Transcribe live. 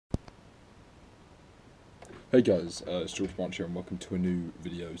Hey guys, it's Branch here and welcome to a new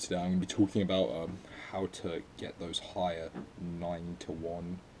video. Today I'm going to be talking about how to get those higher 9 to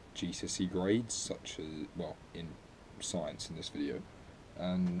 1 GCSE grades, such as, well, in science in this video.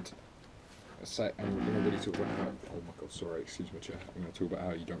 And I'm going to really talk about how, oh my god, sorry, excuse my chair. I'm going to talk about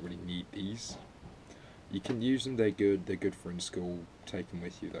how you don't really need these. You can use them, they're good for in school, take them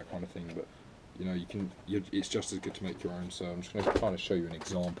with you, that kind of thing, but you know, it's just as good to make your own, so I'm just going to kind of show you an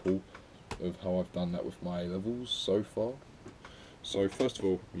example of how I've done that with my A-levels so far. So first of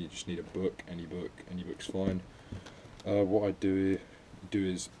all, you just need a book, any book's fine. What I do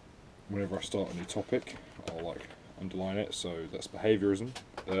is, whenever I start a new topic, I'll like underline it, so that's behaviourism,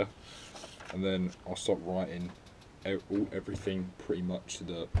 there, and then I'll start writing everything pretty much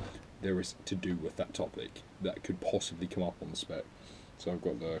that there is to do with that topic that could possibly come up on the spec. So I've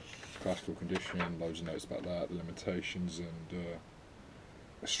got the classical conditioning, loads of notes about that, the limitations and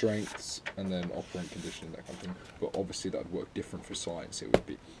strengths, and then operant conditioning, that kind of thing. But obviously that would work different for science. It would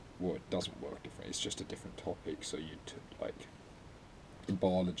be, well, it doesn't work different, it's just a different topic. So like in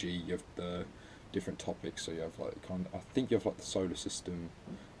biology you have the different topics, so you have like I think you have like the solar system.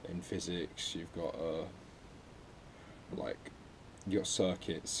 In physics you've got you got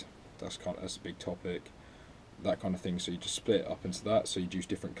circuits, that's a big topic, that kind of thing. So you just split it up into that, so you'd use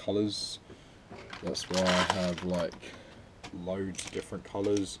different colours. That's why I have like loads of different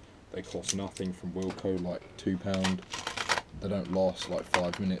colours. They cost nothing from Wilco, like £2. They don't last like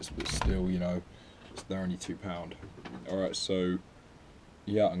 5 minutes, but still, you know, they're only £2. Alright, so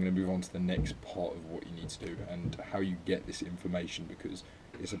yeah, I'm going to move on to the next part of what you need to do and how you get this information, because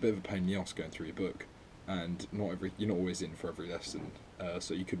it's a bit of a pain in the ass going through your book, and you're not always in for every lesson,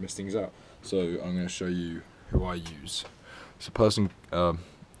 so you could miss things out. So I'm going to show you who I use. It's a person, now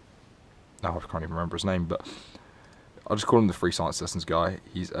I can't even remember his name, but I'll just call him the free science lessons guy.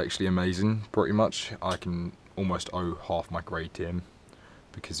 He's actually amazing, pretty much. I can almost owe half my grade to him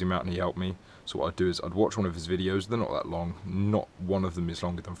because the amount he helped me. So what I'd do is I'd watch one of his videos. They're not that long. Not one of them is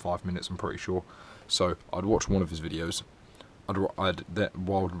longer than 5 minutes, I'm pretty sure. So I'd watch one of his videos.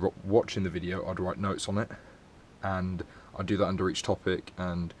 While watching the video, I'd write notes on it, and I'd do that under each topic.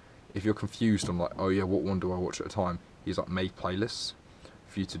 And if you're confused, I'm like, oh yeah, what one do I watch at a time? He's like made playlists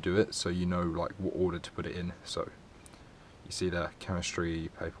for you to do it, so you know like what order to put it in. So you see there, chemistry,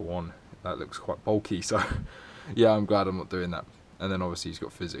 paper 1, that looks quite bulky, so yeah, I'm glad I'm not doing that. And then obviously he's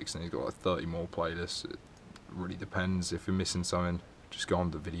got physics, and he's got like 30 more playlists. It really depends. If you're missing something, just go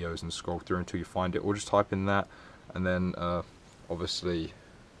on the videos and scroll through until you find it, or just type in that. And then obviously,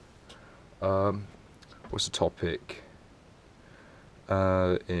 what's the topic?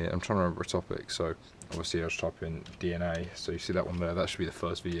 Yeah, I'm trying to remember a topic, so obviously I'll just type in DNA, so you see that one there, that should be the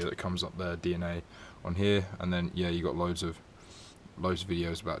first video that comes up there, DNA on here. And then yeah, you got loads of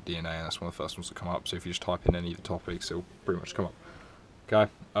videos about DNA, and that's one of the first ones to come up. So if you just type in any of the topics, it'll pretty much come up. Okay,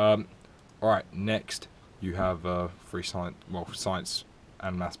 alright, next you have free science, well, science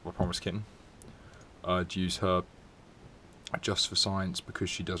and maths by PromiseKitten. I'd use her just for science because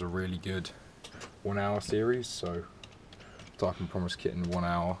she does a really good 1 hour series. So type in PromiseKitten 1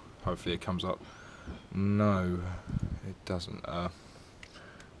 hour, hopefully it comes up. No, it doesn't.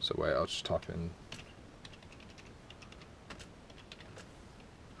 So wait, I'll just type in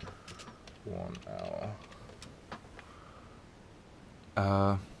 1 hour.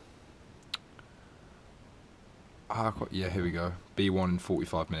 Yeah, here we go. B1 in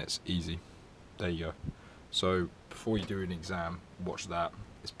 45 minutes, easy. There you go. So before you do an exam, watch that.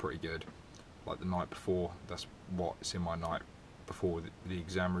 It's pretty good. Like the night before, that's what's in my night before the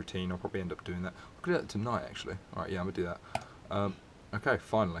exam routine. I'll probably end up doing that. I could do that tonight actually. Alright, yeah, I'm gonna do that. Okay,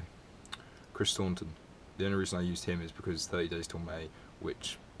 finally, ChrisThronton. The only reason I used him is because 30 days till May,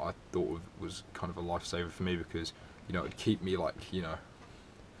 which I thought was kind of a lifesaver for me, because you know it'd keep me like, you know,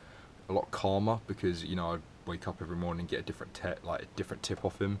 a lot calmer, because you know I'd wake up every morning and get a different tip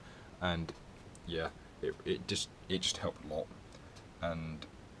off him, and yeah, it just helped a lot, and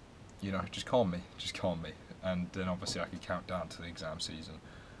you know, just calm me, and then obviously I could count down to the exam season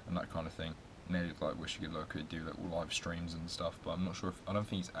and that kind of thing. Nearly like wish you could look at do little live streams and stuff, but I'm not sure I don't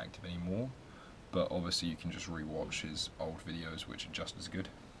think he's active anymore. But obviously you can just re-watch his old videos, which are just as good.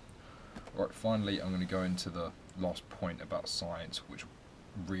 Alright, finally I'm going to go into the last point about science, which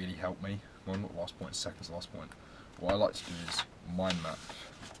really helped me. Well, not last point, second to last point. What I like to do is mind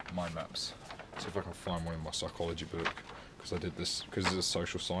maps. See if I can find one in my psychology book, because I did this because it's a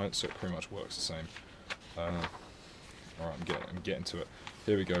social science, so it pretty much works the same. Alright, I'm getting to it.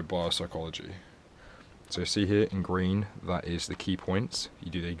 Here we go, biopsychology. So see here in green, that is the key points.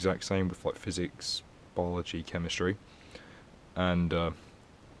 You do the exact same with like physics, biology, chemistry, and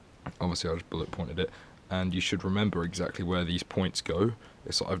obviously I just bullet pointed it. and you should remember exactly where these points go.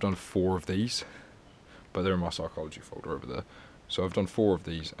 It's like I've done 4 of these, but they're in my psychology folder over there. So I've done 4 of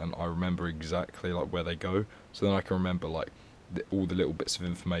these, and I remember exactly like where they go. So then I can remember like all the little bits of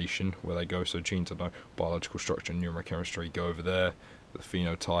information where they go. So genes, I know biological structure and neurochemistry go over there. The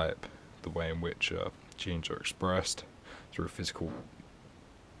phenotype, the way in which genes are expressed through physical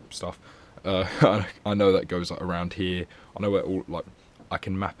stuff. I know that goes like around here. I know where all like I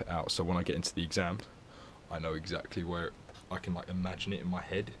can map it out. So when I get into the exam, I know exactly where I can like imagine it in my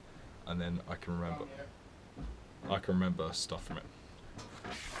head, and then I can remember stuff from it.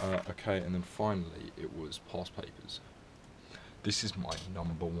 Okay, and then finally it was past papers. This is my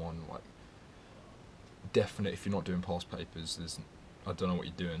number one, like, definite. If you're not doing past papers, I don't know what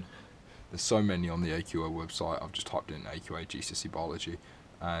you're doing. There's so many on the AQA website. I've just typed in AQA GCSE biology,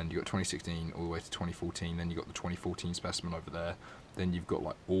 and you got 2016 all the way to 2014. Then you got the 2014 specimen over there. Then you've got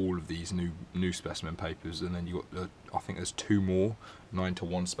like all of these new specimen papers, and then you got I think there's 2 more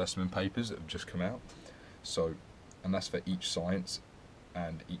 9-to-1 specimen papers that have just come out. So, and that's for each science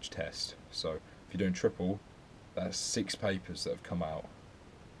and each test. So if you're doing triple, that's 6 papers that have come out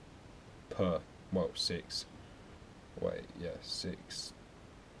per, well, 6. Wait, yeah, 6.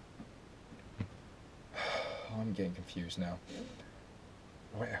 I'm getting confused now.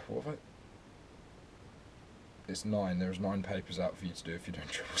 Wait, what have I? It's 9. There's 9 papers out for you to do if you're doing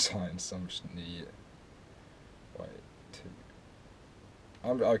triple science. I'm just an idiot. Wait,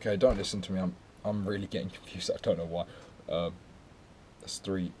 2. Okay. Don't listen to me. I'm really getting confused. I don't know why. There's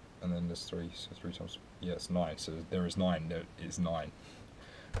 3, and then there's 3. So 3 times. Yeah, it's 9. So there is 9. There is 9.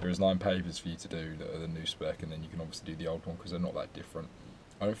 There is 9 papers for you to do that are the new spec, and then you can obviously do the old one because they're not that different.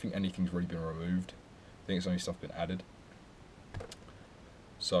 I don't think anything's really been removed. I think it's only stuff been added.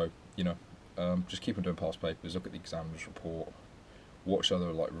 So, you know, just keep on doing past papers, look at the examiner's report, watch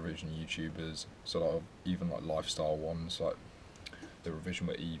other like revision YouTubers, so like even like lifestyle ones, like the Revision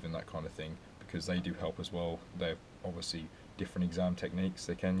with Eve and that kind of thing, because they do help as well. They're obviously different exam techniques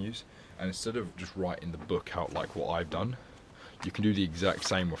they can use, and instead of just writing the book out like what I've done, you can do the exact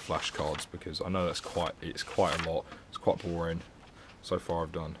same with flashcards, because I know it's quite a lot. It's quite boring. So far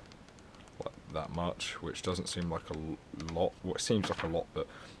I've done like that much, which doesn't seem like a lot. Well, it seems like a lot, but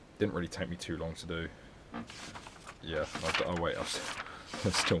it didn't really take me too long to do. Yeah. Oh wait,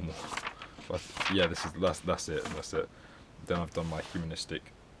 there's still more. But yeah, that's it. Then I've done my humanistic.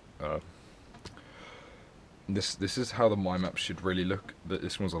 This is how the mind map should really look.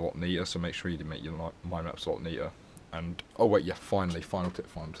 This one's a lot neater, so make sure you make your mind maps a lot neater. And oh wait, yeah, final tip.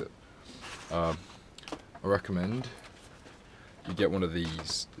 I recommend you get one of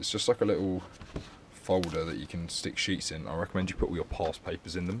these. It's just like a little folder that you can stick sheets in. I recommend you put all your past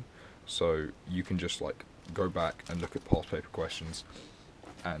papers in them, so you can just like go back and look at past paper questions,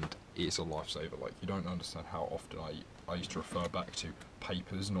 and it's a lifesaver. Like, you don't understand how often I used to refer back to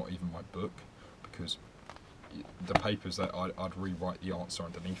papers, not even my book, because the papers that I'd rewrite the answer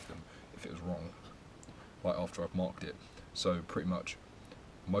underneath them if it was wrong, like after I've marked it. So pretty much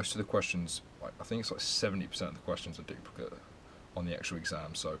most of the questions, like I think it's like 70% of the questions are duplicate on the actual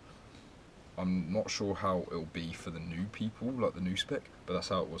exam. So I'm not sure how it'll be for the new people, like the new spec, but that's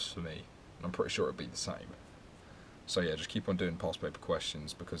how it was for me, and I'm pretty sure it'll be the same. So yeah, just keep on doing past paper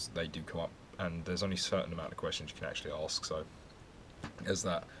questions, because they do come up, and there's only a certain amount of questions you can actually ask. So there's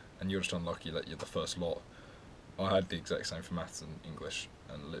that, and you're just unlucky that you're the first lot. I had the exact same for maths and English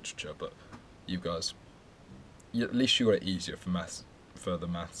and literature, but you guys, at least you got it easier for maths, for the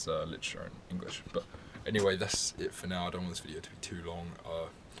maths, literature and English. But anyway, that's it for now. I don't want this video to be too long.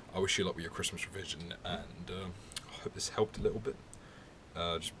 I wish you luck with your Christmas revision, and I hope this helped a little bit.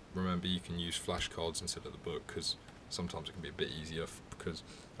 Just remember, you can use flashcards instead of the book, because sometimes it can be a bit easier, because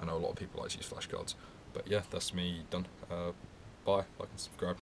I know a lot of people like to use flashcards. But yeah, that's me done. Bye, like and subscribe.